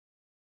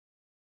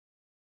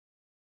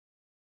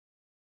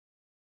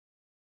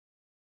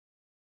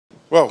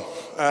Well,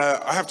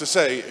 I have to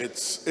say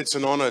it's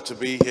an honor to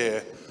be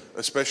here,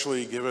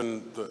 especially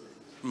given that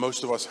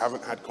most of us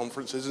haven't had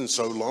conferences in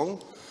so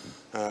long.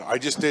 I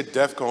just did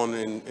DEF CON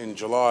in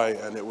July,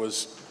 and it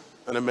was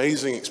an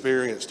amazing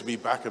experience to be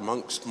back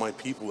amongst my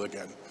people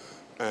again,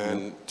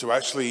 and to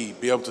actually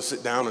be able to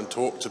sit down and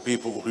talk to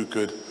people who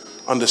could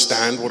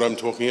understand what I'm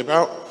talking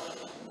about.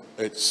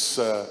 It's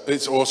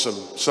awesome.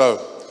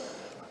 So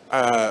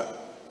I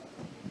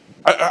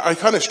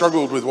kind of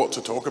struggled with what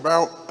to talk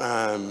about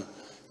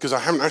because I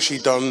haven't actually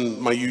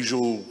done my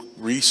usual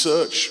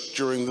research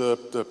during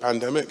the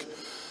pandemic.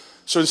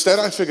 So instead,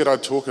 I figured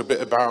I'd talk a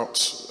bit about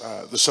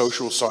the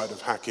social side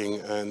of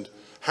hacking and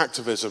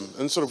hacktivism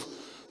and sort of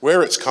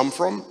where it's come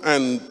from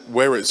and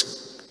where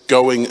it's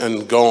going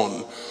and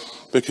gone.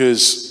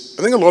 Because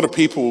I think a lot of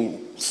people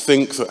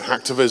think that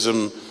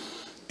hacktivism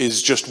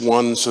is just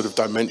one sort of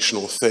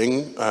dimensional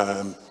thing.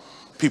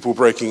 People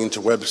breaking into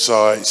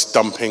websites,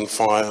 dumping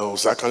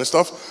files, that kind of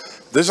stuff.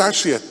 There's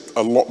actually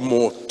a lot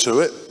more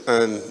to it,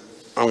 and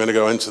I'm going to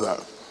go into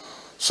that.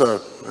 So,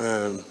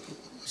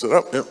 is it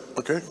up? Yep,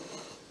 okay.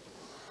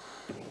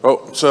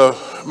 Oh, so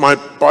my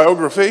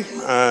biography,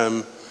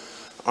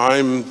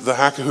 I'm the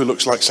hacker who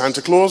looks like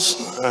Santa Claus.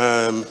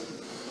 I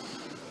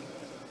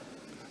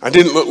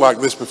didn't look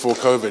like this before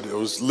COVID. It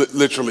was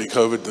literally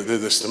COVID that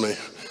did this to me.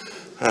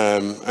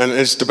 And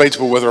it's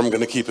debatable whether I'm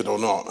going to keep it or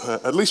not,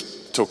 at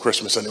least till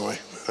Christmas anyway.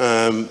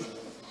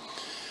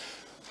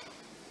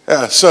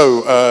 Yeah,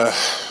 so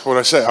what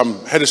I say,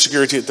 I'm head of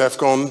security at DEF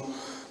CON,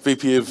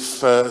 VP of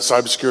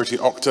cybersecurity at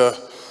Okta,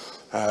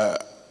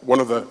 one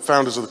of the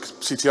founders of the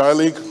CTI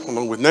League,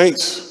 along with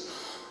Nate.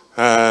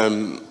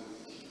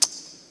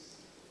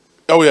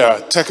 Oh yeah,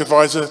 tech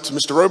advisor to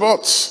Mr.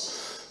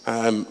 Robots.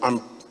 I'm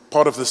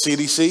part of the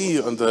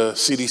CDC and the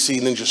CDC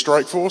Ninja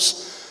Strike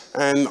Force,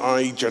 and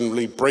I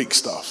generally break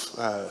stuff.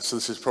 So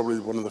this is probably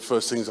one of the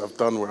first things I've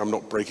done where I'm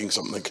not breaking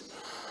something.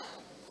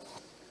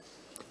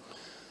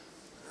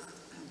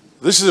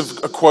 This is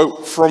a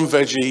quote from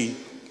Veggie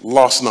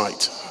last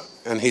night,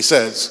 and he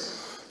says,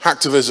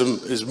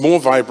 "Hacktivism is more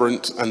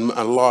vibrant and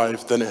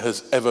alive than it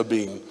has ever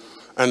been."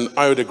 And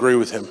I would agree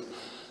with him.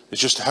 It's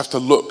just have to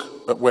look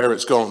at where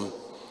it's gone.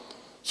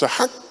 So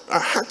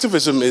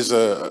hacktivism is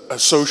a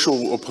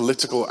social or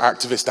political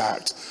activist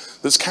act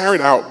that's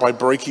carried out by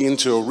breaking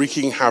into or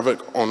wreaking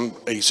havoc on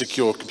a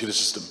secure computer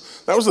system.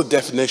 That was the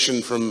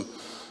definition from,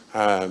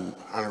 I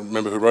don't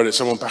remember who wrote it,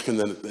 someone back in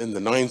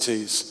the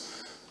 90s.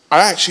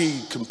 I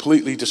actually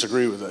completely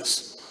disagree with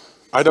this.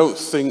 I don't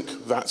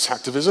think that's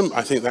hacktivism.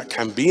 I think that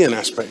can be an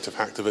aspect of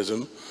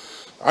hacktivism.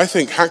 I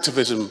think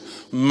hacktivism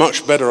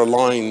much better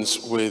aligns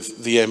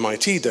with the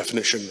MIT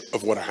definition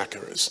of what a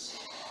hacker is.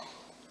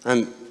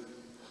 And,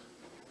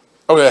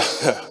 oh yeah,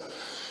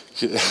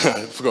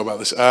 I forgot about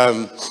this.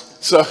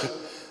 So,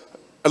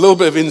 a little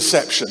bit of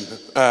inception.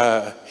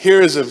 Here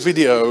is a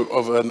video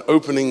of an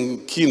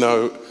opening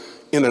keynote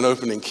in an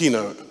opening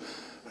keynote.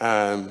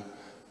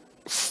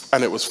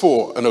 And it was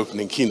for an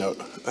opening keynote.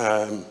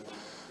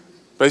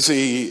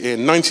 Basically,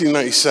 in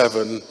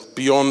 1997,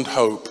 Beyond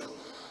Hope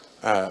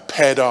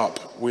paired up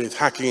with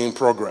Hacking in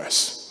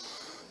Progress.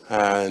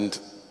 And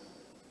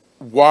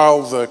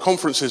while the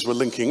conferences were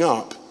linking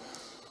up,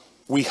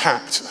 we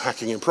hacked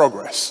Hacking in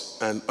Progress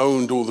and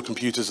owned all the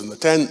computers in the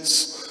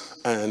tents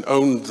and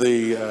owned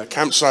the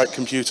campsite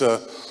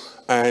computer.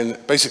 And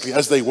basically,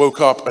 as they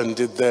woke up and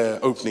did their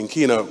opening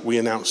keynote, we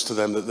announced to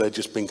them that they'd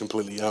just been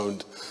completely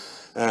owned.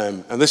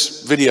 And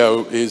this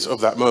video is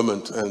of that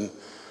moment, and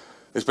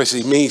it's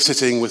basically me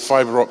sitting with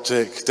Fiber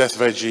Optic, Death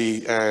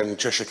Veggie, and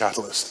Cheshire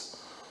Catalyst.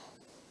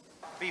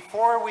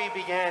 Before we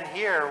began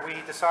here, we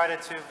decided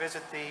to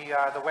visit the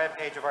web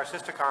page of our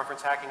sister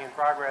conference, Hacking in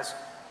Progress,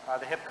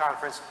 the HIP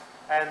conference,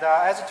 and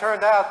as it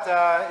turned out,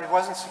 it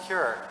wasn't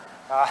secure.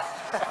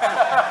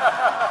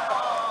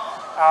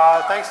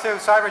 Thanks to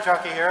Cyber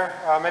Junkie here.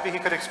 Maybe he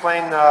could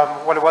explain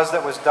what it was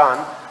that was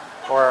done,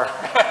 or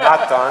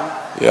not done.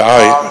 Yeah,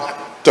 I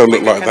don't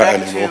look like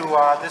that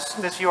anymore. To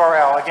this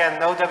URL, again,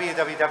 no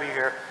www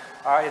here.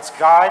 It's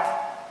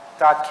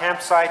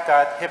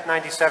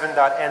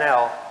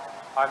guide.campsite.hip97.nl.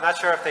 I'm not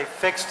sure if they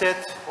fixed it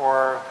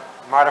or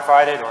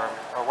modified it or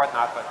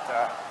whatnot, but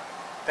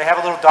they have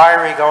a little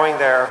diary going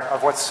there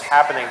of what's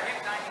happening.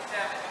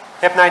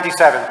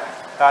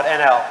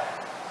 Hip97.nl.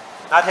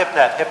 Not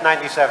HipNet,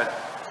 Hip97.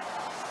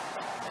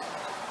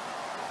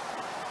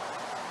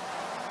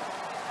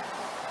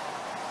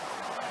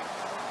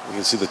 You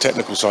can see the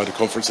technical side of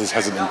conferences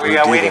hasn't improved We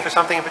are waiting either. for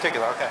something in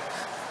particular, okay.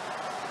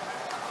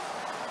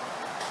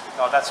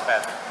 Oh, that's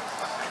bad.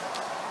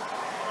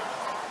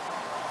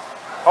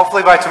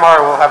 Hopefully by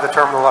tomorrow we'll have the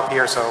terminal up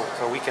here so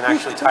we can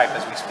actually type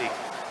as we speak.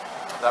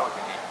 That would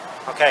be neat.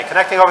 Okay,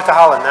 connecting over to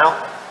Holland now.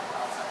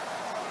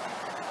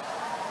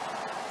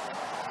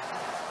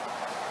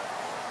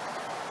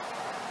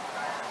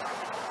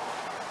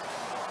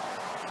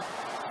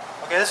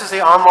 Okay, this is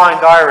the online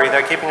diary.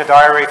 They're keeping a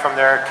diary from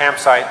their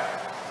campsite.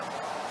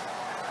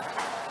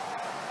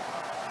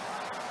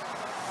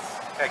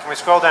 Okay, can we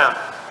scroll down?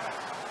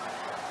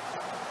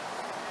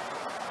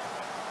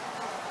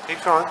 Keep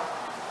scrolling.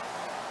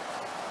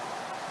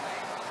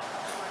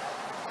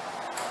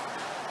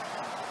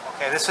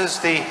 Okay, this is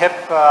the HIP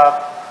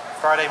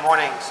Friday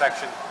morning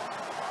section.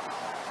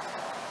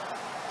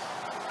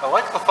 I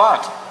like the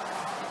font.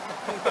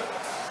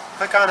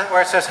 Click on it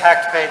where it says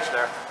hacked page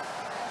there.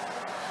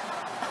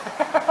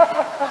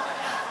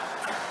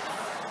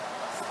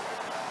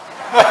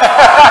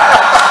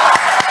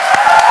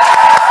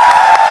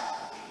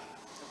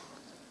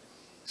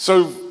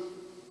 So,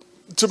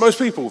 to most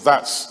people,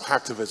 that's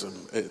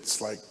hacktivism. It's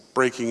like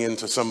breaking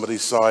into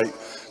somebody's site,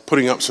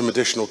 putting up some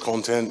additional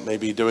content,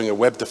 maybe doing a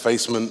web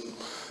defacement,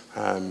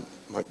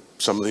 like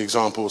some of the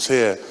examples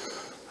here.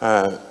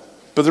 But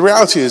the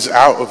reality is,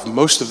 out of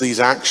most of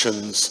these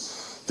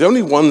actions, the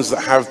only ones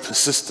that have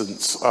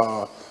persistence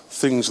are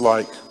things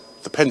like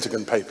the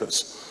Pentagon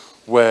Papers,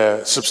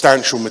 where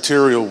substantial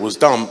material was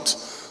dumped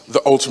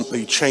that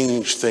ultimately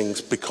changed things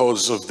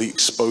because of the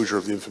exposure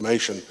of the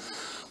information.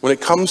 When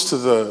it comes to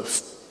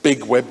the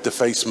big web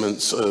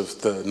defacements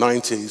of the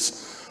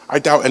 90s, I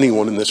doubt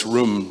anyone in this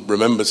room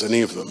remembers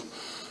any of them.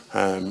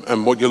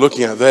 And what you're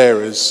looking at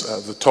there is,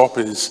 the top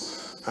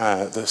is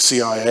the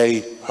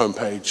CIA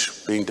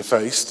homepage being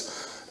defaced,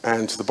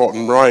 and to the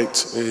bottom right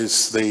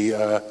is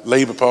the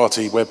Labour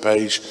Party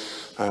webpage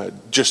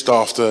just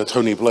after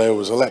Tony Blair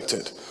was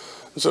elected.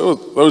 So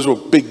those were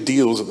big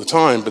deals at the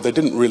time, but they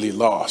didn't really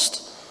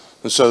last.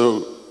 And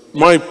so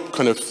my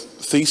kind of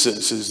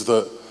thesis is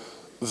that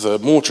the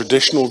more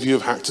traditional view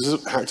of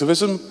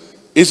hacktivism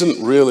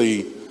isn't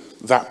really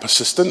that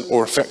persistent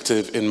or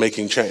effective in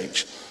making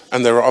change,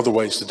 and there are other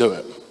ways to do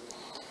it.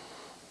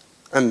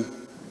 And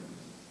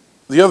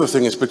the other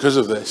thing is, because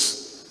of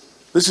this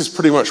is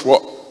pretty much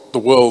what the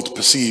world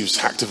perceives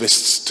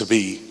hacktivists to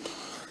be.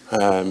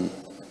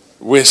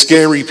 We're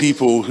scary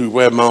people who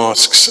wear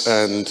masks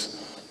and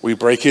we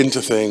break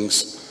into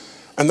things,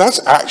 and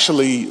that's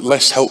actually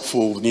less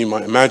helpful than you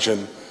might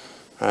imagine.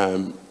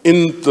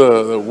 In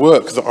the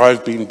work that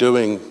I've been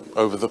doing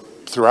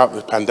throughout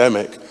the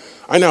pandemic,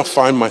 I now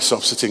find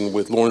myself sitting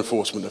with law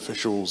enforcement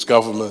officials,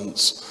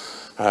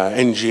 governments,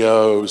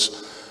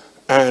 NGOs,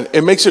 and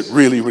it makes it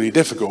really, really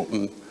difficult.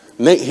 And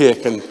Nate here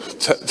can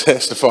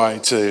testify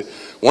to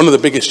one of the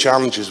biggest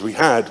challenges we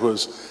had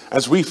was,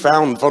 as we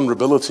found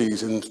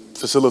vulnerabilities in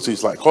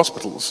facilities like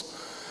hospitals,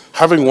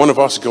 having one of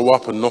us go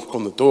up and knock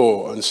on the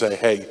door and say,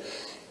 hey,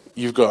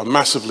 you've got a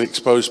massively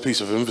exposed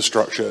piece of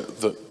infrastructure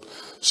that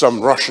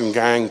some Russian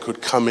gang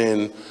could come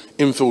in,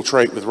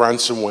 infiltrate with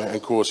ransomware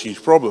and cause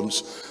huge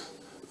problems.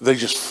 They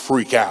just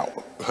freak out.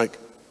 Like,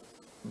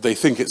 they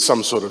think it's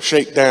some sort of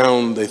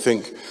shakedown. They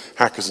think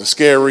hackers are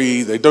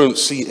scary. They don't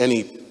see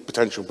any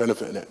potential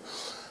benefit in it.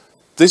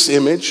 This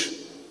image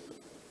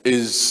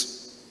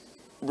is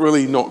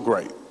really not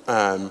great.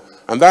 And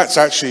that's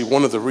actually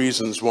one of the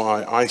reasons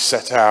why I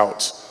set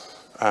out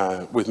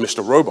with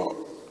Mr. Robot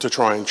to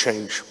try and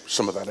change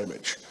some of that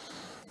image.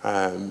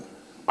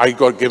 I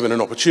got given an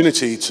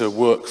opportunity to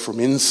work from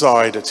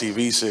inside a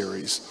TV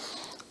series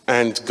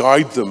and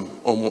guide them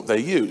on what they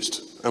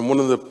used. And one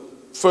of the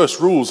first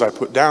rules I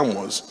put down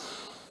was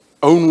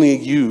only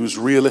use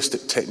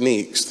realistic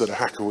techniques that a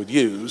hacker would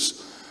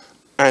use,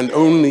 and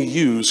only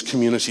use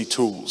community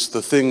tools,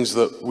 the things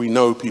that we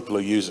know people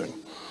are using.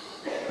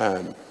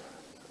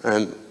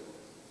 And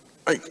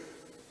like,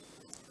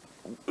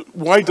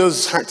 why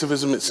does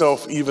hacktivism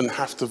itself even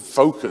have to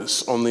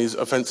focus on these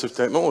offensive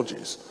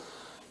technologies?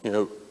 You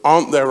know,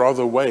 aren't there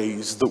other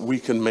ways that we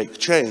can make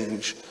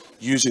change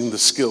using the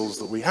skills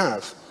that we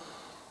have?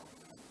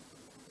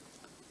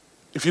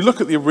 If you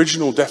look at the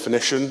original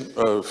definition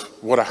of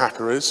what a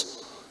hacker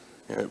is,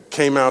 it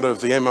came out of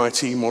the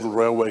MIT Model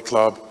Railway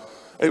Club.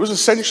 It was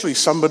essentially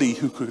somebody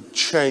who could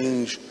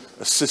change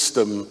a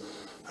system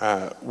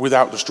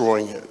without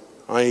destroying it,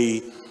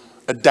 i.e.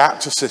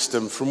 adapt a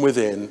system from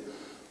within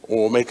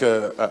or make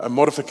a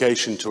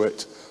modification to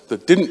it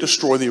that didn't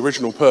destroy the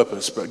original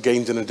purpose but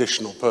gained an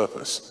additional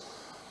purpose.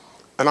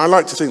 And I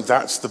like to think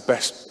that's the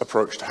best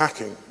approach to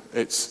hacking.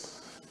 It's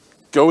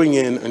going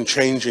in and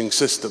changing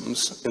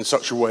systems in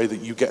such a way that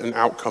you get an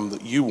outcome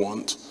that you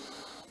want,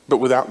 but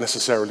without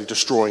necessarily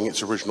destroying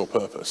its original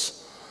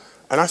purpose.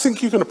 And I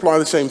think you can apply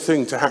the same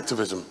thing to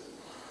hacktivism.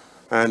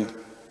 And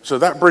so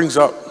that brings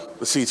up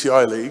the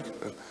CTI League.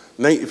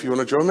 Nate, if you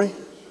want to join me.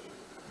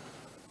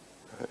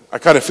 I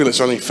kind of feel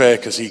it's only fair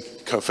because he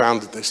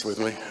co-founded this with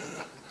me.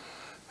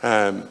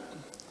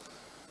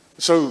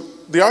 So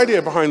the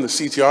idea behind the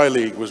CTI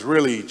League was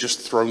really just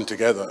thrown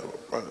together.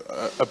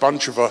 A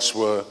bunch of us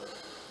were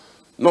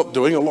not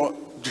doing a lot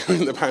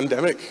during the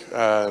pandemic.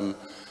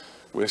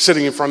 We're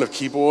sitting in front of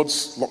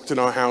keyboards, locked in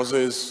our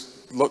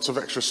houses, lots of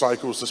extra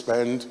cycles to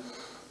spend.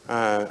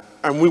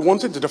 And we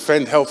wanted to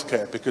defend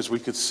healthcare because we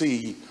could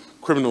see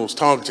criminals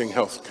targeting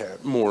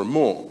healthcare more and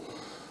more.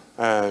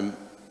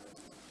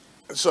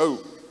 So,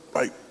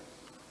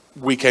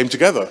 we came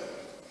together.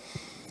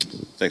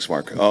 Thanks,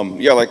 Mark.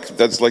 Yeah,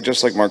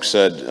 just like Mark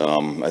said,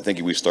 I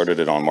think we started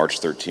it on March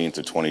 13th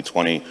of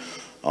 2020.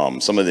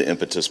 Some of the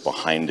impetus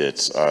behind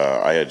it,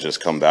 I had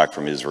just come back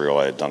from Israel.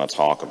 I had done a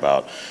talk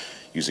about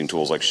using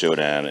tools like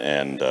Shodan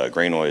and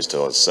Gray Noise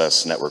to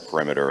assess network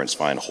perimeter and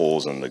find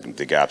holes in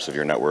the gaps of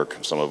your network,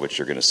 some of which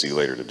you're going to see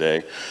later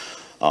today.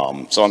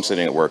 So I'm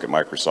sitting at work at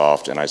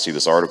Microsoft and I see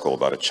this article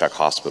about a Czech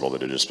hospital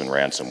that had just been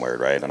ransomware,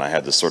 right? And I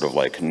had this sort of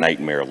like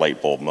nightmare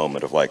light bulb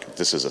moment of like,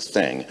 this is a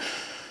thing.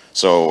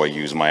 So I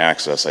use my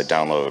access, I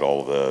download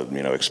all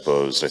the,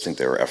 exposed, I think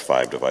they were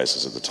F5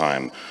 devices at the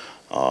time.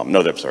 No,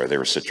 I'm sorry, they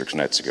were Citrix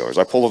NetSecurers.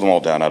 I pulled them all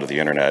down out of the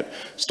internet,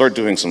 start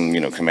doing some,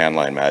 command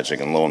line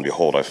magic, and lo and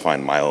behold, I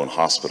find my own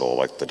hospital,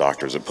 like the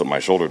doctors that put my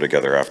shoulder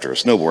together after a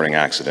snowboarding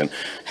accident,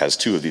 has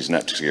 2 of these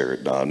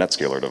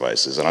NetScaler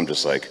devices, and I'm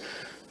just like,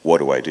 what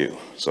do I do?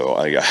 So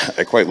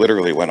I quite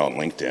literally went on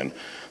LinkedIn,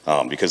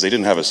 because they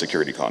didn't have a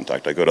security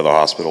contact. I go to the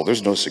hospital,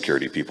 there's no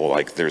security people,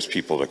 like there's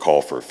people to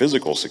call for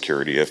physical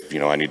security if,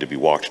 I need to be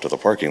walked to the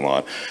parking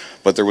lot,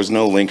 but there was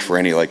no link for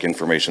any like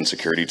information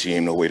security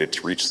team, no way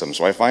to reach them.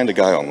 So I find a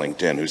guy on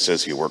LinkedIn who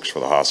says he works for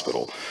the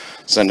hospital,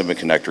 send him a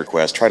connect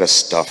request, try to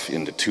stuff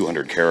into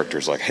 200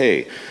 characters like,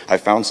 hey, I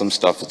found some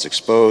stuff that's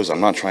exposed,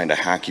 I'm not trying to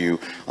hack you,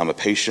 I'm a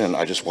patient,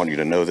 I just want you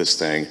to know this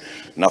thing,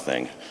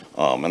 nothing.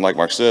 And like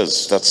Mark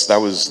says,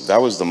 that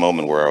was the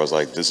moment where I was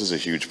like, this is a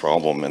huge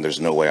problem and there's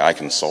no way I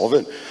can solve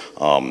it.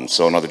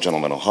 So another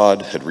gentleman,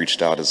 HUD, had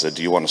reached out and said,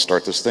 do you want to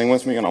start this thing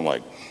with me? And I'm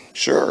like,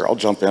 sure, I'll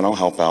jump in, I'll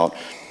help out.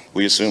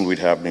 We assumed we'd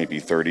have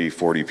maybe 30,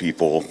 40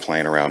 people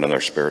playing around in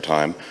their spare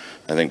time.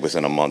 I think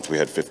within a month we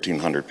had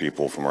 1,500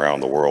 people from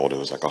around the world. It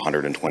was like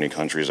 120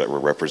 countries that were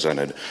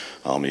represented.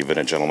 Even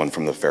a gentleman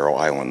from the Faroe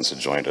Islands had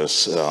joined us.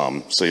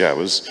 So yeah,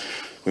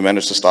 we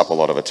managed to stop a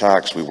lot of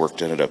attacks. We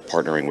ended up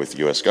partnering with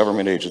US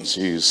government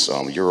agencies,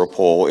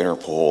 Europol,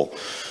 Interpol,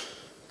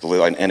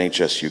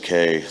 NHS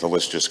UK, the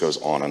list just goes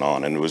on.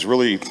 And it was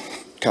really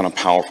kind of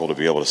powerful to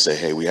be able to say,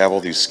 hey, we have all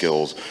these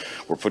skills,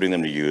 we're putting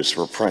them to use,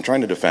 we're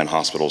trying to defend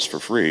hospitals for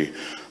free,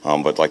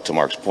 but like to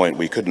Mark's point,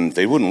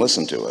 they wouldn't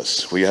listen to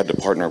us. We had to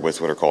partner with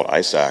what are called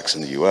ISACs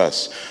in the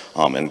US,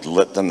 and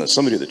let them,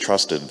 somebody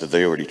that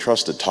they already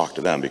trusted, talk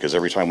to them, because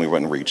every time we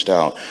went and reached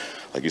out,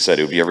 like you said,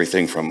 it would be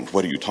everything from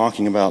what are you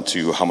talking about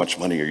to how much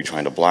money are you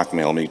trying to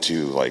blackmail me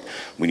to like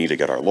we need to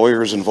get our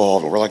lawyers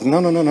involved. And we're like,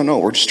 no,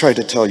 we're just trying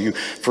to tell you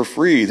for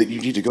free that you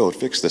need to go and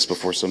fix this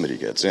before somebody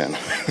gets in.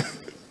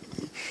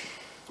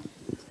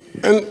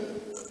 And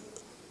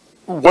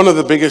one of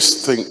the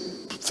biggest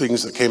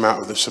things that came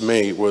out of this for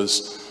me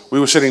was we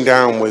were sitting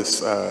down with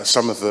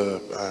some of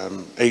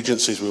the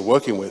agencies we were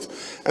working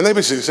with, and they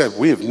basically said,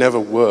 we have never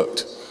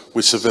worked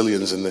with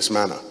civilians in this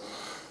manner.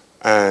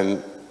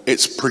 And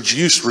it's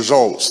produced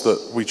results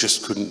that we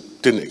just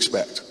didn't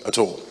expect at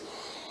all.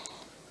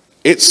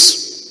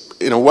 It's,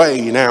 in a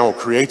way, now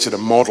created a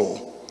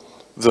model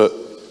that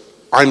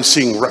I'm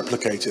seeing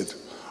replicated.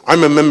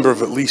 I'm a member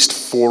of at least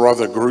 4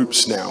 other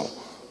groups now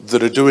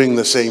that are doing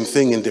the same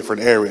thing in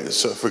different areas.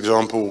 So, for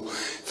example,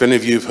 if any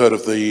of you have heard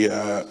of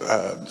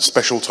the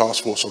Special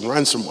Task Force on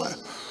Ransomware,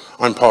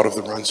 I'm part of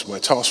the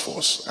Ransomware Task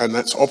Force, and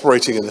that's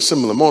operating in a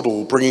similar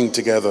model, bringing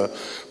together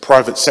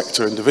private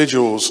sector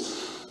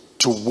individuals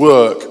to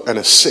work and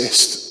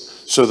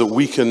assist so that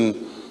we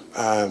can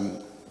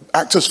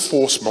act as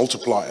force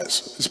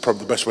multipliers, is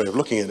probably the best way of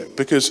looking at it,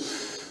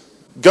 because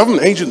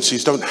government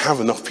agencies don't have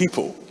enough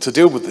people to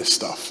deal with this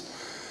stuff.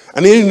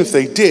 And even if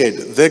they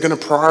did, they're going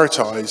to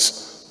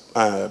prioritize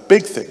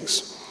big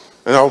things.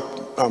 And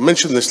I'll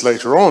mention this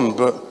later on,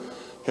 but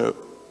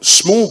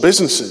small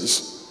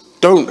businesses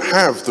don't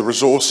have the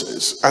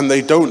resources, and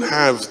they don't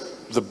have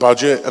the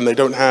budget, and they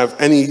don't have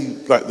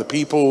the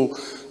people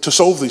to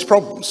solve these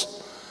problems.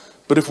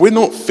 But if we're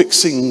not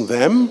fixing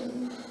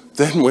them,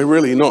 then we're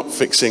really not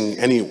fixing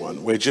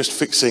anyone. We're just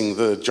fixing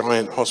the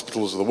giant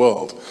hospitals of the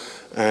world.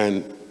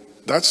 And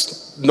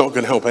that's not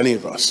going to help any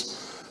of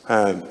us.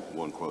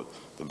 One quote.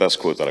 The best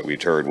quote that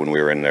we'd heard when we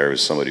were in there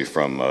was somebody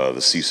from the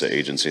CISA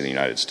agency in the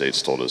United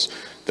States told us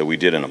that we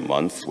did in a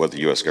month what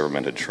the US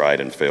government had tried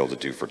and failed to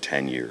do for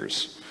 10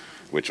 years,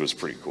 which was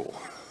pretty cool.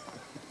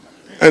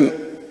 And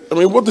I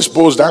mean, what this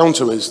boils down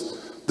to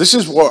is, this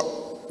is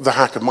what the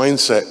hacker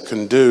mindset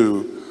can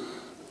do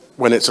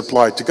when it's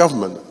applied to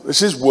government.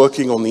 This is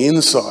working on the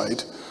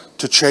inside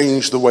to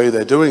change the way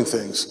they're doing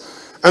things.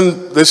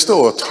 And there's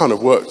still a ton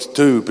of work to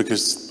do,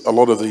 because a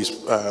lot of these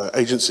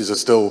agencies are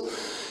still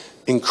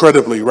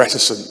incredibly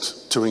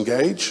reticent to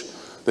engage.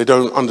 They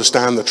don't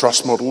understand the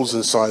trust models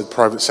inside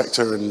private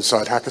sector and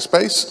inside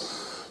hackerspace.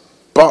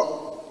 But,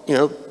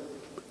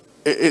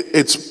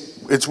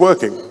 it's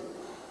working.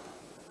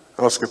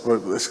 I'll skip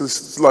over this.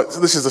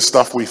 This is the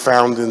stuff we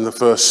found in the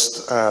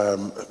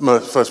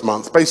first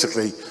month.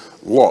 Basically,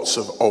 lots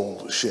of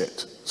old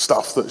shit,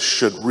 stuff that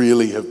should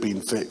really have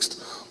been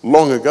fixed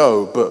long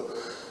ago, but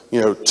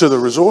to the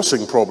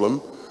resourcing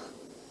problem,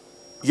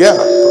 yeah,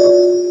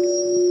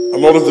 a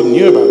lot of them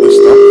knew about this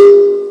stuff.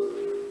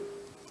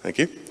 Thank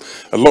you.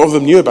 A lot of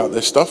them knew about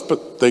this stuff,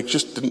 but they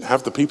just didn't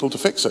have the people to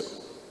fix it.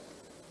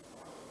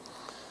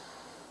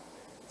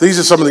 These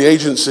are some of the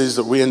agencies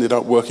that we ended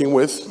up working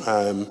with.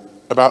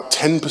 About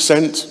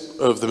 10%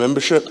 of the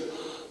membership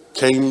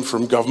came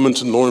from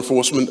government and law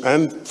enforcement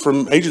and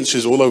from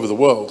agencies all over the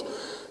world.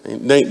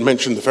 Nate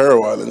mentioned the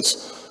Faroe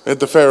Islands. They had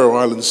the Faroe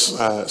Islands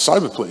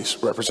cyber police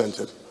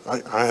represented.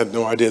 I had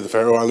no idea the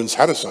Faroe Islands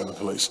had a cyber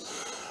police.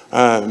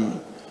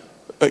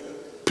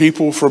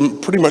 people from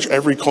pretty much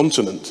every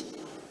continent.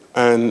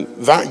 And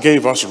that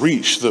gave us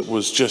reach that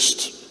was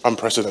just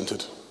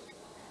unprecedented.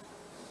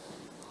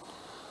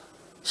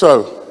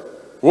 So,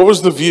 what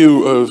was the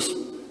view of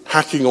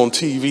hacking on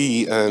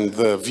TV and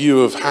the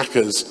view of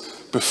hackers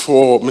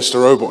before Mr.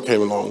 Robot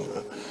came along?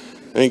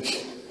 I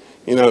think,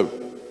 you know,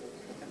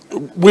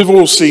 we've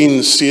all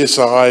seen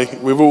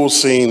CSI, we've all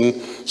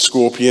seen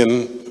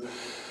Scorpion.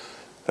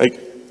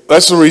 Like,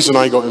 that's the reason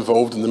I got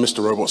involved in the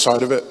Mr. Robot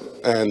side of it,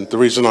 and the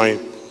reason I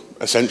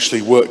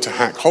essentially worked to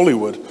hack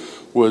Hollywood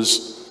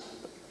was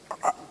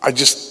I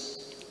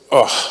just,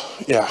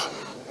 yeah.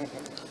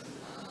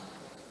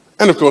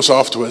 And of course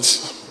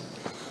afterwards,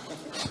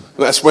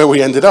 that's where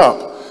we ended up.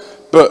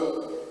 But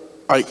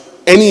like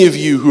any of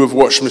you who have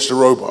watched Mr.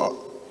 Robot,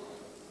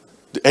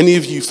 do any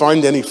of you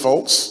find any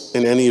faults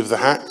in any of the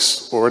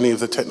hacks or any of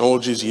the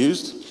technologies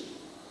used?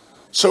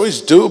 So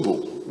it's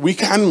doable. We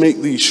can make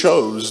these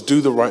shows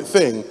do the right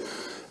thing,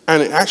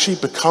 and it actually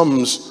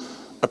becomes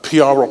a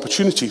PR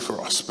opportunity for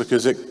us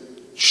because it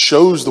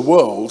shows the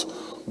world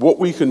what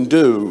we can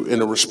do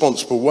in a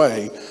responsible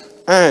way,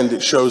 and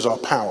it shows our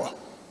power.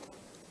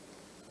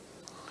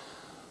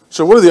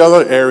 So what are the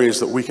other areas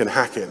that we can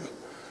hack in?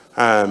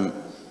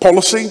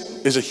 Policy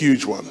is a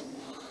huge one.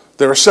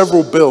 There are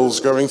several bills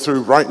going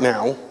through right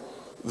now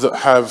that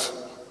have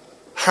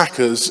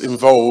hackers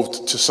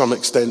involved to some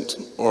extent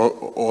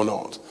or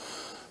not.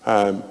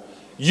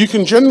 You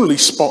can generally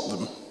spot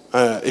them.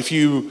 If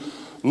you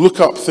look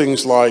up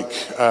things like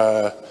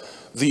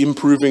the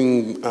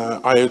Improving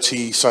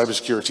IoT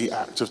Cybersecurity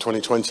Act of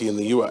 2020 in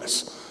the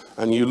US,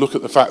 and you look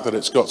at the fact that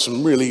it's got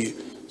some really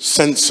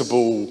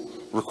sensible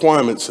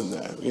requirements in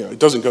there. You know, it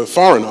doesn't go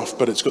far enough,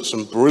 but it's got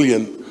some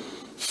brilliant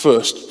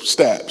first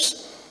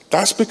steps.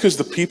 That's because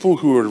the people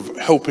who are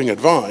helping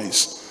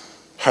advise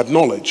had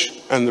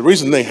knowledge. And the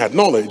reason they had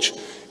knowledge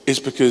is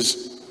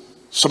because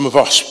some of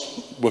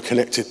us were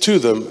connected to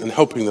them and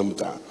helping them with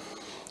that.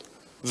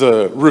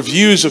 The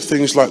reviews of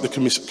things like the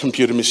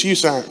Computer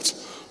Misuse Act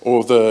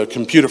or the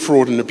Computer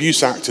Fraud and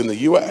Abuse Act in the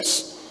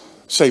US,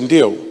 same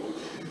deal.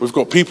 We've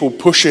got people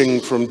pushing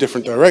from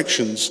different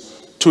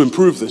directions to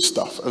improve this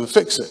stuff and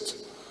fix it.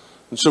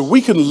 And so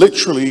we can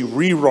literally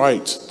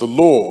rewrite the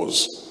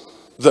laws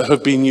that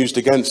have been used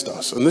against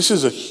us. And this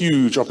is a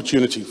huge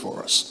opportunity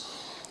for us.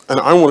 And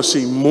I want to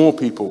see more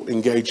people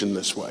engage in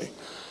this way.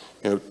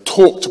 You know,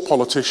 talk to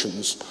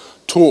politicians,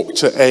 talk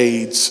to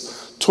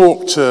aides,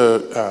 talk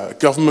to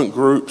government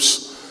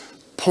groups,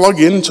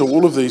 plug into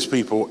all of these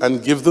people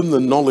and give them the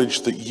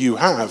knowledge that you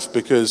have,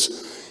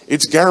 because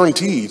it's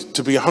guaranteed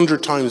to be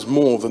 100 times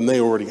more than they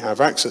already have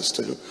access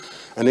to.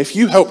 And if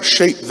you help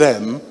shape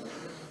them,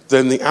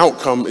 then the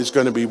outcome is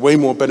going to be way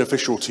more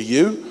beneficial to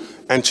you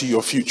and to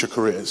your future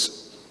careers.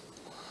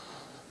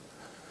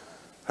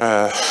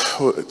 Counter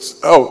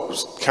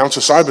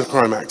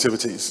cybercrime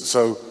activities.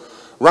 So,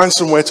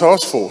 ransomware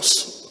task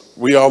force.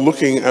 We are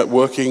looking at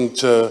working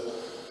to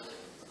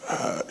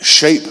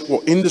shape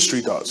what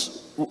industry does.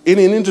 In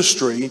an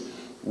industry,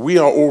 we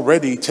are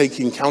already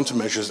taking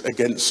countermeasures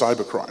against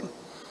cybercrime.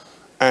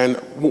 And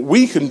what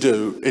we can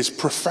do is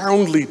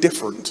profoundly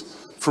different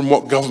from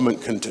what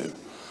government can do.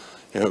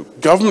 You know,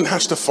 government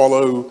has to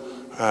follow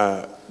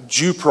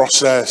due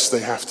process,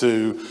 they have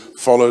to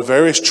follow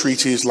various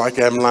treaties like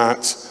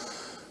MLAT,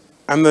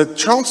 and the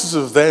chances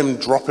of them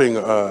dropping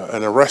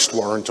an arrest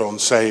warrant on,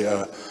 say,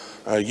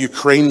 a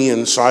Ukrainian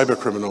cyber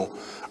criminal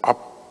are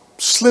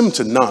slim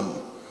to none.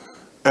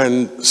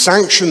 And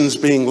sanctions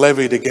being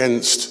levied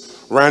against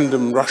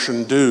random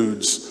Russian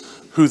dudes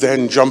who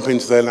then jump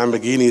into their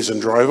Lamborghinis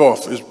and drive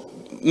off is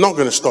not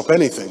going to stop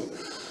anything.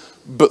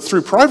 But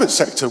through private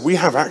sector, we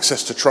have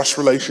access to trust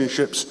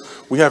relationships,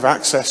 we have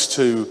access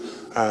to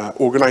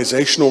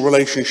organizational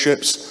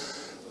relationships,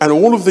 and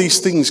all of these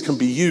things can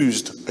be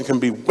used and can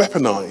be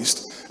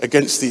weaponized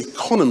against the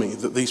economy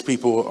that these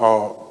people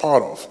are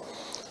part of.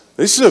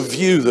 This is a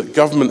view that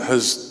government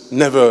has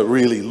never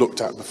really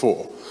looked at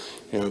before.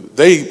 You know,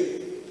 they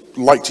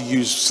like to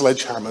use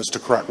sledgehammers to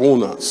crack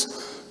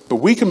walnuts, but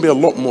we can be a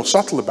lot more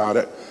subtle about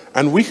it,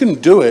 and we can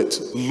do it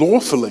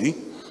lawfully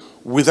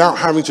without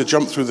having to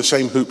jump through the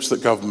same hoops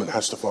that government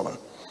has to follow.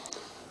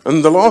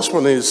 And the last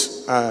one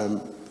is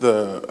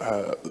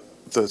the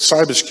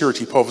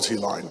cybersecurity poverty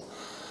line.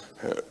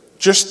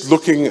 Just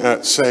looking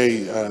at, say,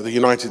 the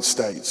United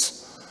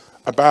States,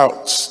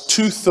 about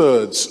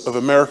 2/3 of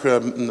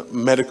American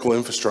medical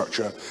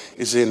infrastructure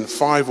is in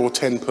 5 or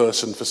 10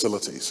 person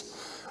facilities.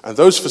 And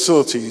those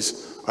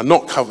facilities are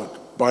not covered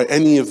by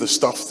any of the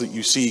stuff that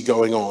you see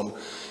going on.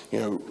 You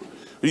know,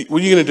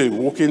 what are you going to do?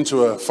 Walk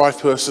into a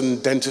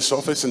 5-person dentist's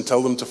office and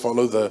tell them to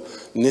follow the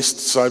NIST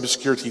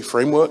cybersecurity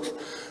framework?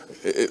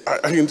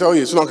 I can tell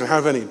you it's not going to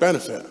have any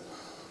benefit.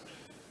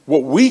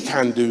 What we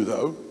can do,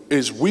 though,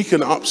 is we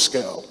can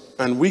upscale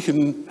and we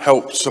can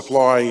help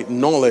supply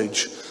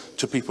knowledge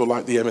to people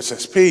like the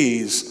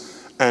MSSPs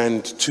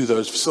and to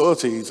those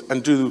facilities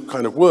and do the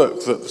kind of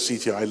work that the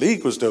CTI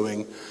League was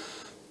doing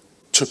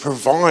to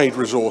provide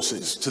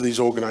resources to these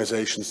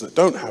organizations that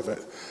don't have it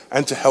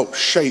and to help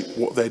shape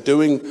what they're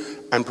doing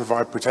and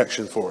provide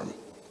protection for them.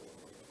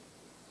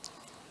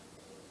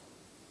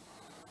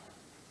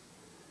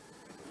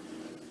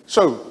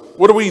 So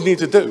what do we need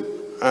to do?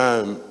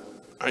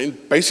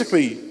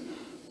 Basically,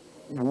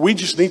 we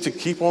just need to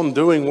keep on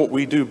doing what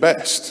we do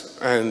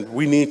best, and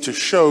we need to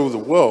show the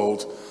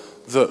world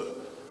that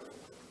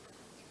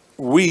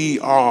we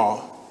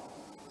are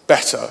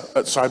better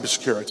at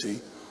cybersecurity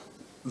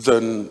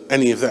than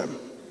any of them.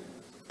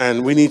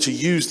 And we need to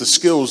use the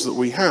skills that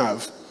we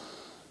have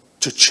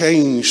to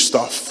change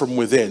stuff from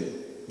within,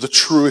 the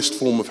truest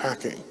form of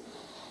hacking.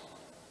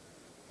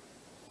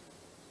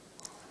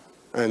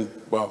 And,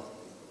 well,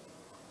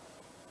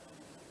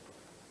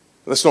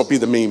 let's not be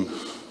the meme,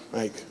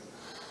 like,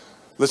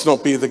 let's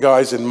not be the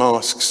guys in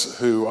masks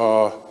who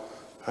are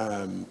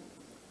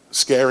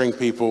scaring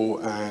people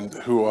and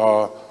who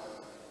are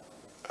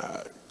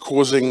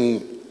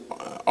causing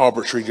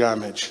arbitrary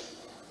damage.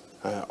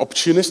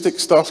 Opportunistic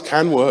stuff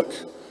can work,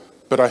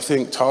 but I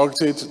think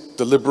targeted,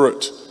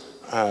 deliberate,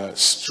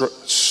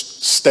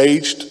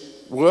 staged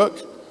work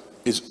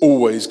is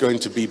always going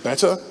to be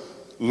better,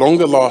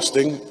 longer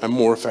lasting, and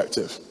more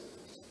effective.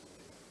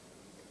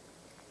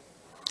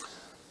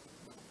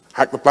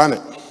 Hack the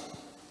planet.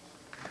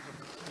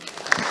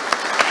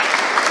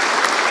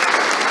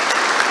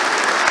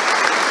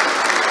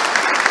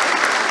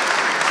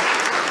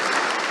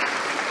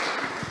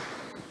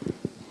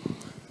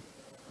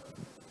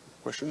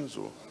 Questions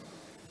or?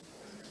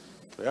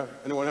 Yeah,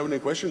 anyone have any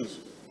questions?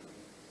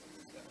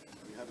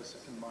 We have a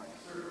second mic.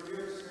 Sir, from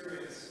your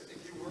experience,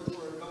 if you work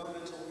for a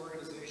governmental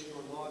organization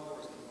or law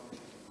enforcement function,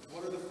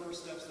 what are the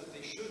first steps that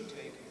they should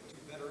take to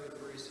better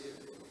embrace it?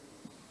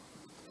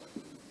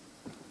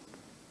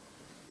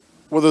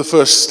 What are the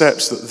first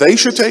steps that they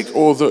should take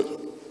or that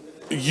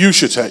you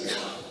should take?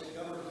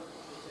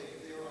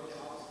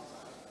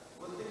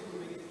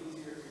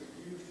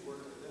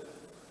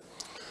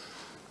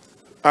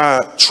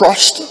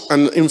 Trust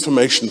and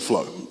information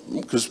flow,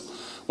 because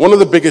one of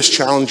the biggest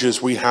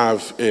challenges we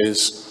have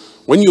is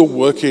when you're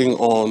working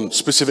on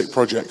specific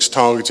projects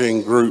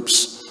targeting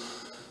groups,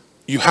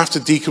 you have to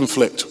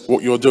deconflict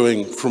what you're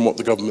doing from what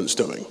the government's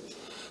doing.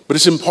 But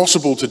it's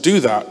impossible to do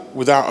that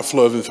without a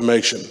flow of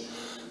information.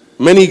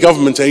 Many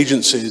government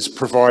agencies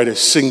provide a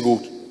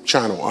single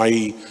channel,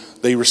 i.e.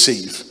 they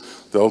receive.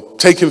 They'll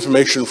take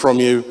information from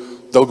you,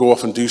 they'll go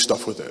off and do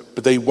stuff with it,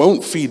 but they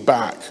won't feed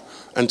back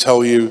and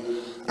tell you,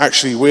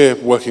 actually, we're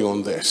working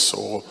on this,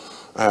 or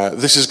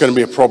this is going to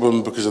be a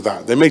problem because of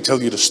that. They may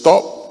tell you to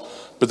stop,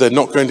 but they're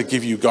not going to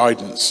give you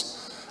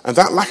guidance. And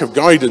that lack of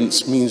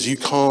guidance means you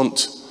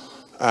can't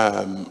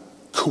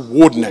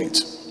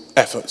coordinate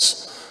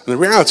efforts. And the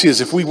reality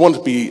is, if we want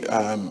to be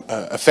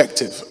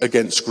effective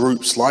against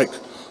groups like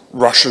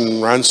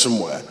Russian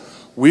ransomware,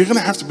 we're going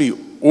to have to be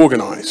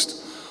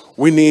organized.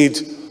 We need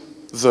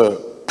the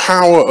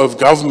power of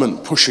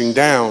government pushing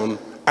down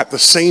at the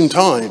same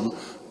time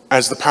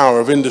as the power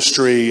of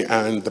industry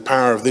and the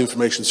power of the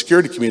information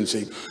security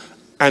community,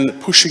 and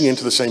pushing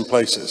into the same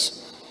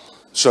places.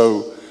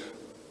 So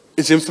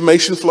it's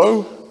information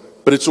flow,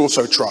 but it's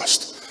also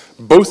trust,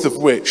 both of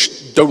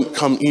which don't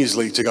come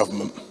easily to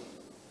government.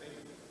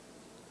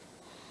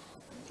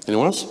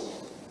 Anyone else?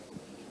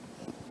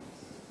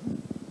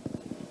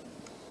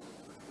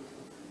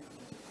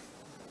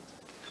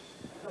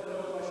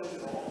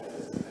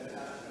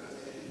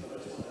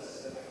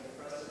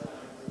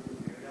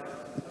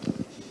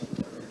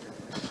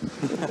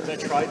 Have I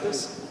tried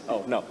this?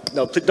 Oh, no,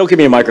 don't give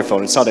me a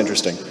microphone, it's not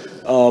interesting.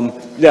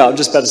 Yeah, I'm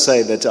just about to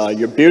say that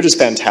your beard is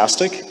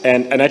fantastic,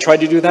 and I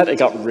tried to do that, it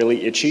got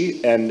really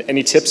itchy, and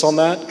any tips on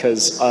that?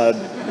 Because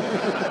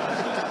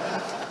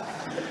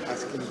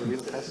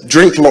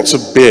drink lots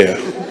of beer.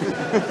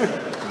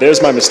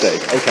 There's my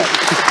mistake, okay.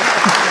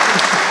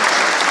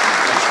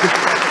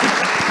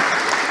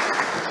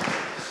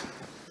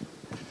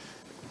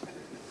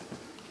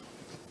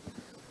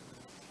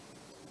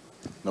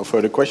 No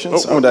further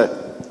questions? Wait.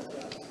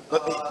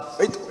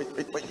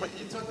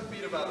 You talked a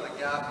bit about the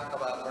gap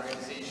about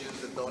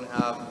organizations that don't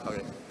have,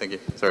 okay, thank you,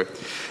 sorry.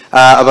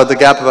 About the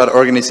gap about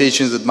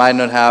organizations that might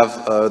not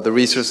have the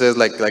resources,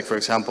 like for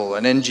example,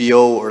 an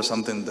NGO or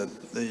something that,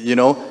 you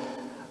know.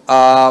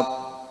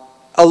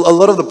 A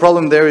lot of the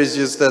problem there is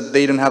just that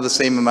they don't have the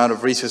same amount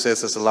of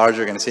resources as a large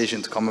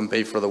organization to come and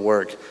pay for the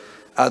work.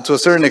 To a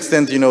certain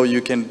extent, you know,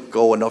 you can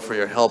go and offer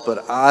your help,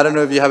 but I don't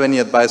know if you have any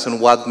advice on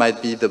what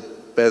might be the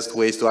best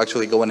ways to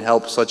actually go and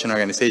help such an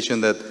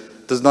organization that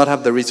does not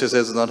have the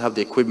resources, does not have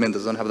the equipment,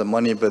 does not have the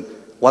money, but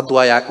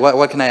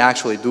what can I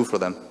actually do for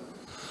them?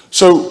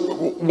 So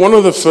one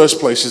of the first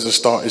places to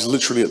start is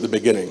literally at the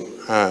beginning.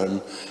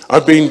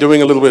 I've been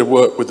doing a little bit of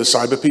work with the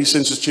Cyber Peace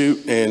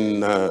Institute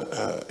in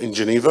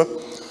Geneva,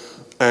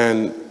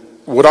 and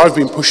what I've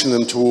been pushing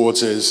them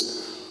towards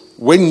is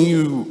when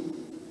you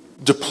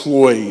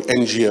deploy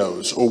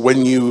NGOs or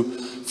when you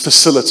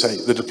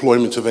facilitate the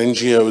deployment of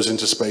NGOs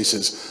into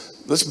spaces,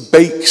 let's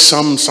bake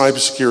some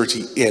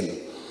cybersecurity in.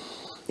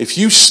 If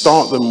you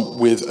start them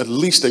with at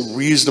least a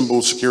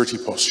reasonable security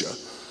posture,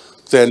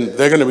 then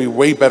they're going to be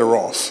way better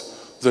off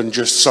than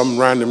just some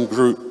random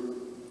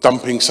group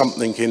dumping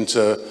something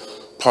into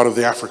part of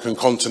the African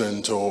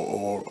continent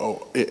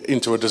or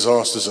into a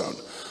disaster zone.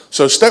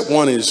 So step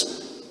one is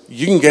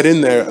you can get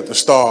in there at the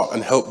start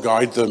and help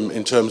guide them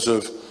in terms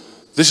of,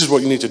 this is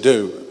what you need to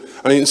do.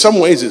 I mean, in some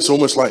ways, it's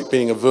almost like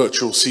being a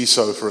virtual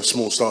CISO for a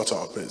small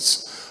startup.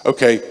 It's,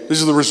 okay,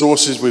 these are the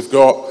resources we've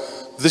got.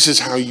 This is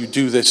how you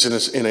do this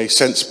in a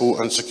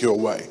sensible and secure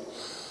way.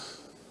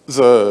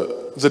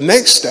 The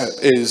next step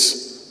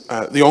is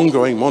the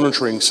ongoing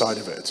monitoring side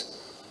of it.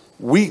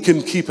 We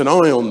can keep an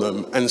eye on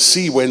them and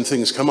see when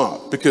things come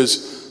up,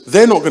 because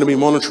they're not going to be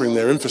monitoring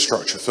their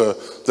infrastructure for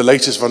the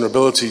latest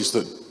vulnerabilities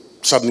that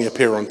suddenly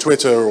appear on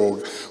Twitter or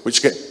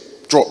which get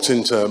dropped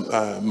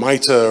into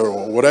MITRE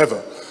or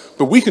whatever.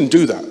 But we can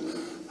do that.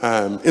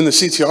 In the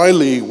CTI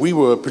League, we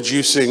were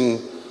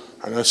producing,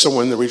 I don't know,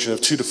 somewhere in the region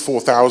of 2,000 to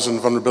 4,000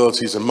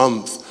 vulnerabilities a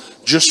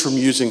month just from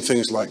using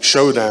things like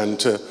Shodan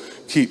to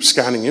keep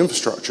scanning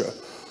infrastructure.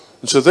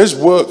 And so there's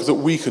work that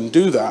we can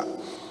do that.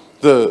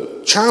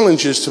 The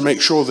challenge is to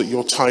make sure that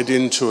you're tied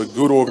into a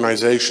good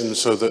organization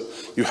so that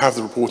you have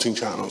the reporting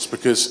channels,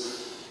 because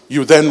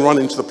you then run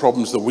into the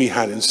problems that we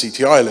had in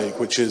CTI League,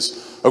 which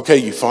is, okay,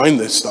 you find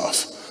this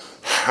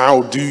stuff.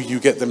 How do you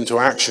get them to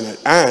action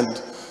it?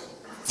 And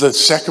the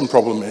second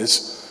problem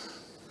is,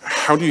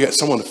 how do you get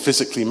someone to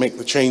physically make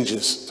the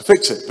changes to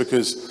fix it?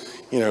 Because,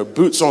 you know,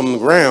 boots on the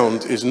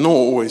ground is not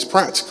always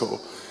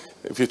practical.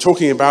 If you're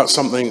talking about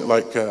something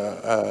like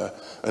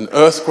an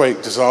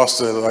earthquake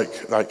disaster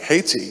like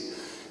Haiti,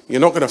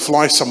 you're not going to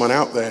fly someone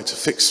out there to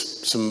fix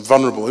some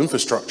vulnerable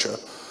infrastructure.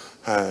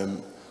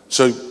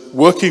 So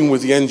working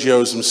with the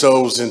NGOs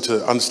themselves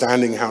into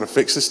understanding how to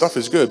fix this stuff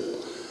is good.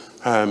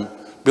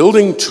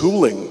 Building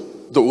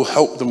tooling that will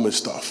help them with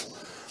stuff.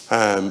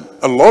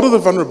 A lot of the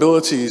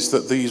vulnerabilities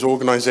that these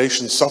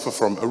organizations suffer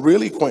from are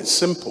really quite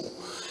simple.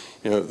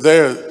 You know,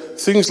 they're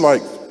things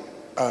like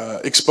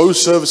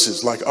exposed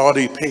services like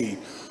RDP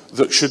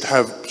that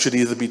should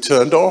either be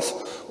turned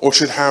off or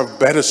should have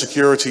better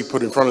security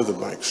put in front of them,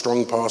 like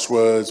strong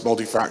passwords,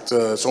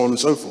 multi-factor, so on and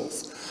so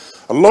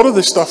forth. A lot of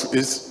this stuff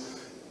is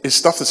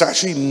stuff that's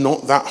actually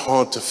not that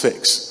hard to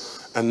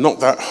fix and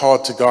not that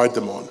hard to guide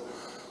them on.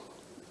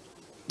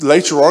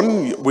 Later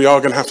on, we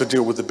are going to have to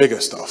deal with the bigger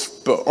stuff.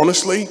 But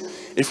honestly,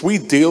 if we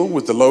deal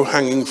with the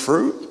low-hanging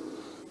fruit,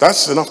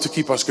 that's enough to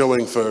keep us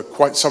going for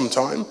quite some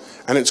time,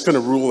 and it's going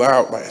to rule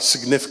out like a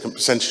significant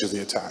percentage of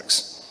the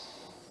attacks.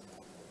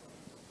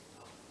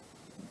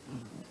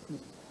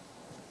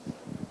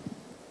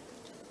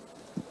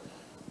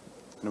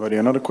 Anybody,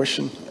 another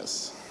question?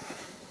 Yes.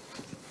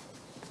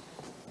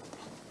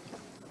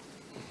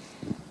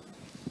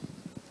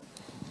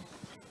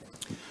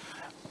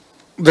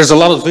 There's a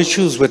lot of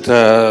issues with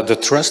the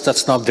trust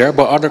that's not there,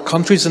 but other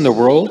countries in the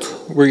world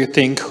where you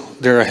think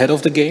they're ahead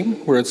of the game,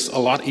 where it's a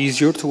lot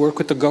easier to work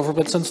with the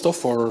governments and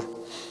stuff, or?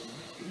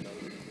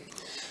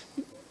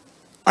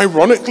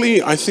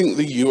 Ironically, I think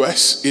the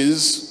US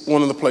is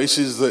one of the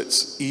places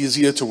that's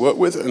easier to work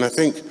with, and I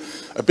think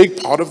a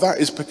big part of that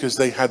is because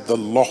they had the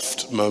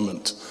Loft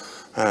moment.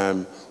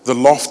 The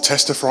Loft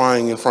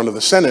testifying in front of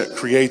the Senate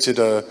created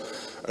a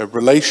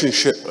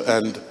relationship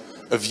and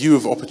a view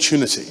of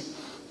opportunity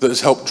that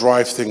has helped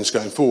drive things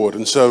going forward.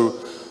 And so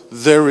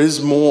there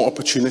is more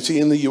opportunity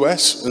in the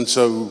US. And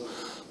so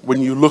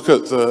when you look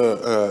at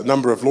the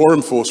number of law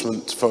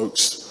enforcement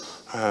folks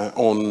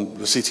on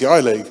the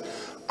CTI League,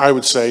 I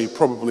would say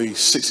probably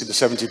 60 to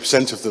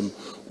 70% of them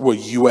were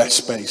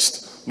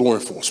US-based law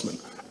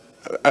enforcement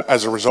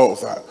as a result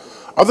of that.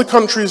 Other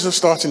countries are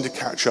starting to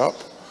catch up.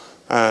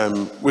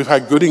 We've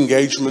had good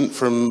engagement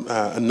from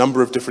a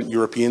number of different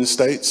European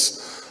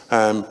states.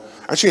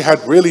 Actually had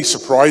really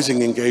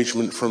surprising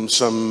engagement from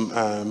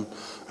some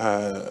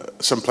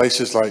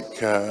places like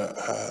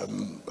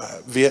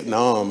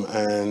Vietnam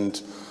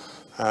and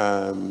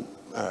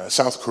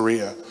South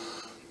Korea.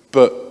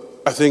 But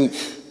I think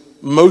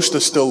most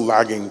are still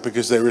lagging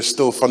because there is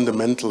still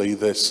fundamentally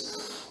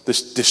this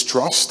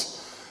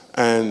distrust.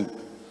 And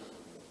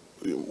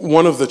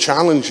one of the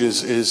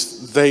challenges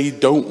is they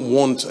don't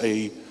want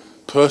a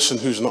person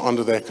who's not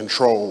under their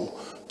control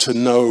to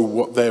know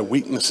what their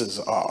weaknesses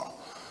are.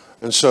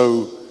 And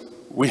so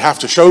we have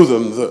to show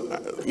them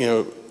that, you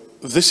know,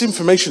 this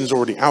information is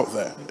already out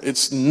there.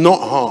 It's not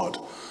hard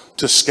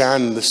to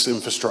scan this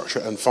infrastructure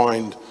and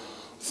find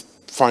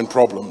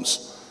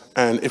problems.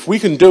 And if we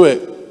can do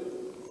it,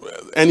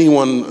 any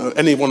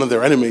one of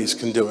their enemies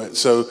can do it.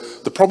 So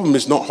the problem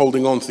is not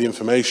holding on to the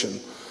information.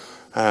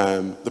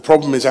 The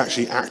problem is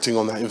actually acting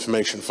on that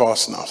information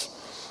fast enough.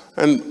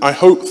 And I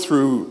hope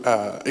through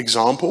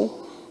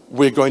example,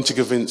 we're going to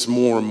convince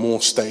more and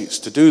more states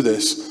to do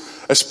this,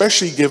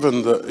 especially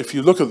given that if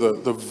you look at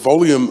the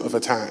volume of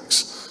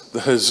attacks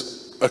that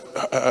has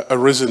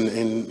arisen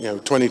in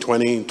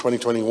 2020 and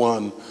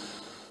 2021,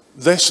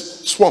 they're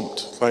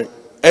swamped. Like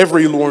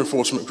every law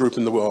enforcement group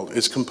in the world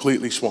is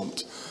completely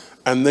swamped.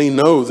 And they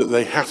know that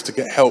they have to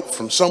get help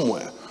from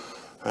somewhere.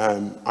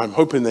 I'm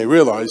hoping they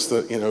realize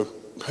that,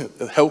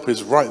 help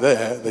is right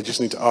there. They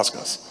just need to ask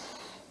us.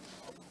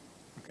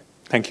 Okay.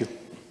 Thank you.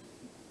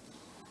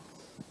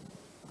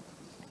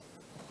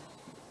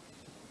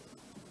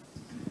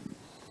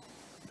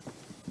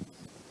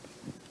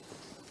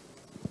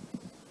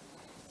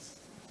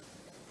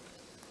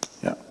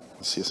 Yeah.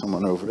 see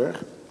someone over there.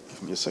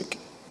 Give me a sec.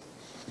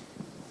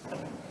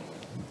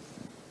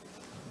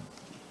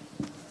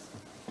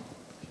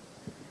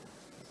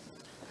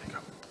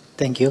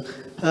 Thank you.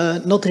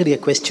 Not really a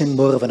question,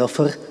 more of an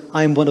offer.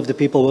 I'm one of the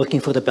people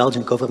working for the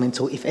Belgian government,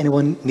 so if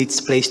anyone needs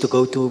a place to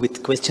go to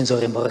with questions or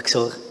remarks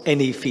or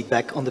any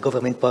feedback on the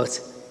government part,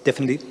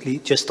 definitely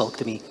just talk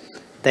to me.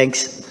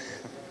 Thanks.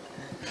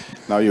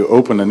 Now you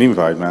open an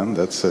invite, man.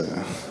 That's...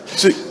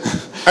 See,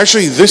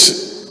 actually,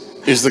 this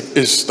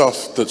is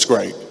stuff that's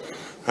great.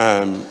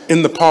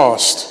 In the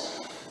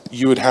past,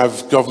 you would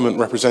have government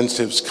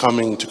representatives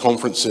coming to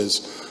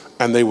conferences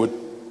and they would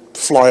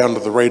fly under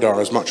the radar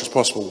as much as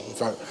possible. In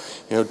fact,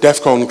 you know,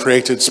 DEF CON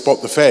created Spot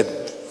the Fed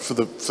for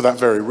that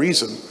very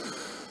reason.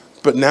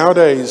 But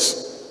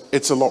nowadays,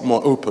 it's a lot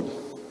more open.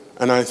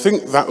 And I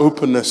think that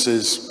openness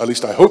is, at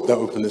least I hope that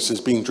openness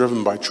is being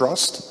driven by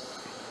trust.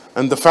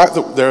 And the fact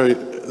that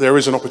there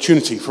is an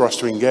opportunity for us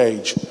to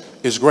engage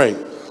is great.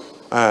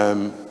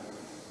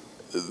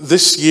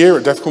 This year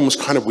at DEF CON was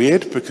kind of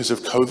weird because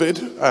of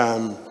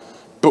COVID,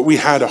 but we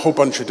had a whole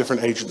bunch of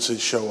different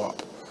agencies show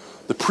up.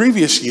 The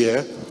previous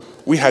year,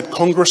 we had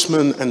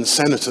congressmen and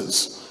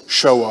senators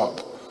show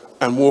up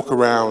and walk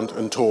around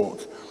and talk.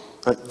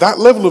 That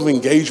level of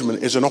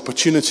engagement is an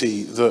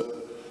opportunity that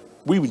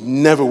we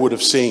never would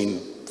have seen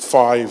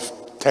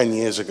 5, 10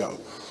 years ago.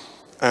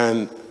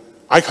 And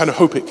I kind of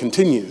hope it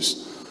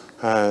continues.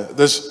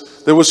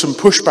 There was some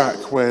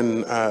pushback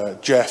when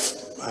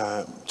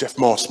Jeff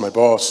Moss, my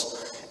boss,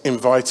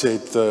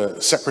 invited the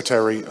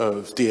secretary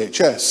of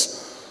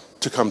DHS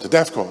to come to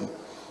DEF CON.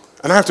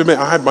 And I have to admit,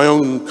 I had my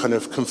own kind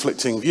of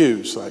conflicting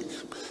views. Like,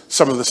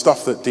 some of the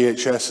stuff that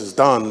DHS has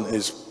done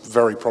is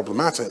very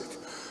problematic.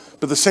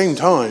 But at the same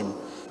time,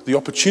 the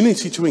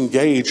opportunity to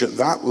engage at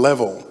that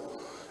level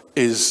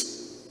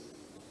is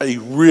a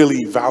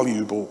really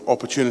valuable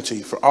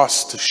opportunity for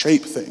us to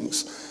shape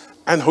things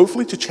and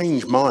hopefully to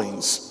change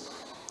minds.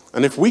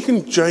 And if we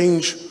can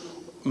change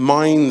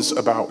minds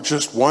about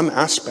just one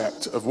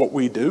aspect of what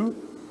we do,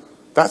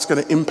 that's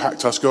going to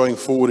impact us going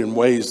forward in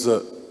ways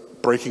that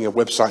breaking a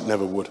website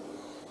never would.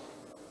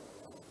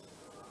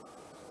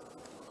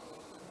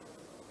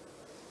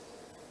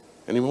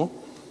 Any more?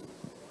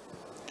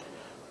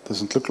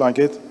 Doesn't look like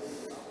it.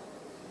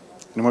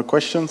 Any more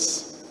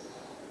questions?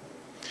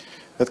 In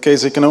that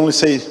case, I can only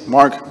say,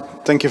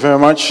 Marc, thank you very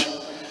much.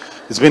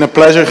 It's been a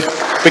pleasure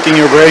picking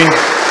your brain.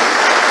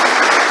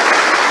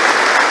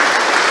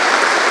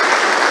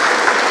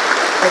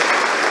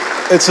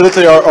 It's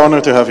literally our honor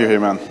to have you here,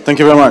 man. Thank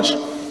you very much.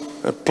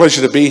 A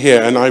pleasure to be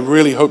here, and I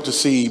really hope to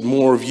see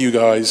more of you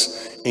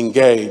guys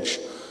engage,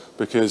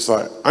 because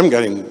I'm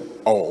getting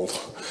old.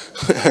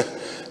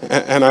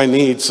 And I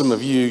need some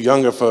of you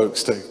younger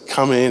folks to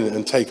come in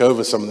and take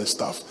over some of this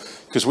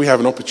stuff, because we have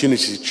an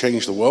opportunity to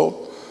change the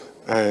world,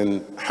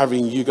 and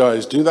having you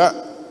guys do that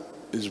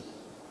is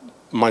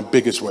my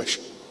biggest wish.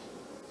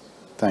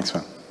 Thanks,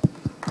 man.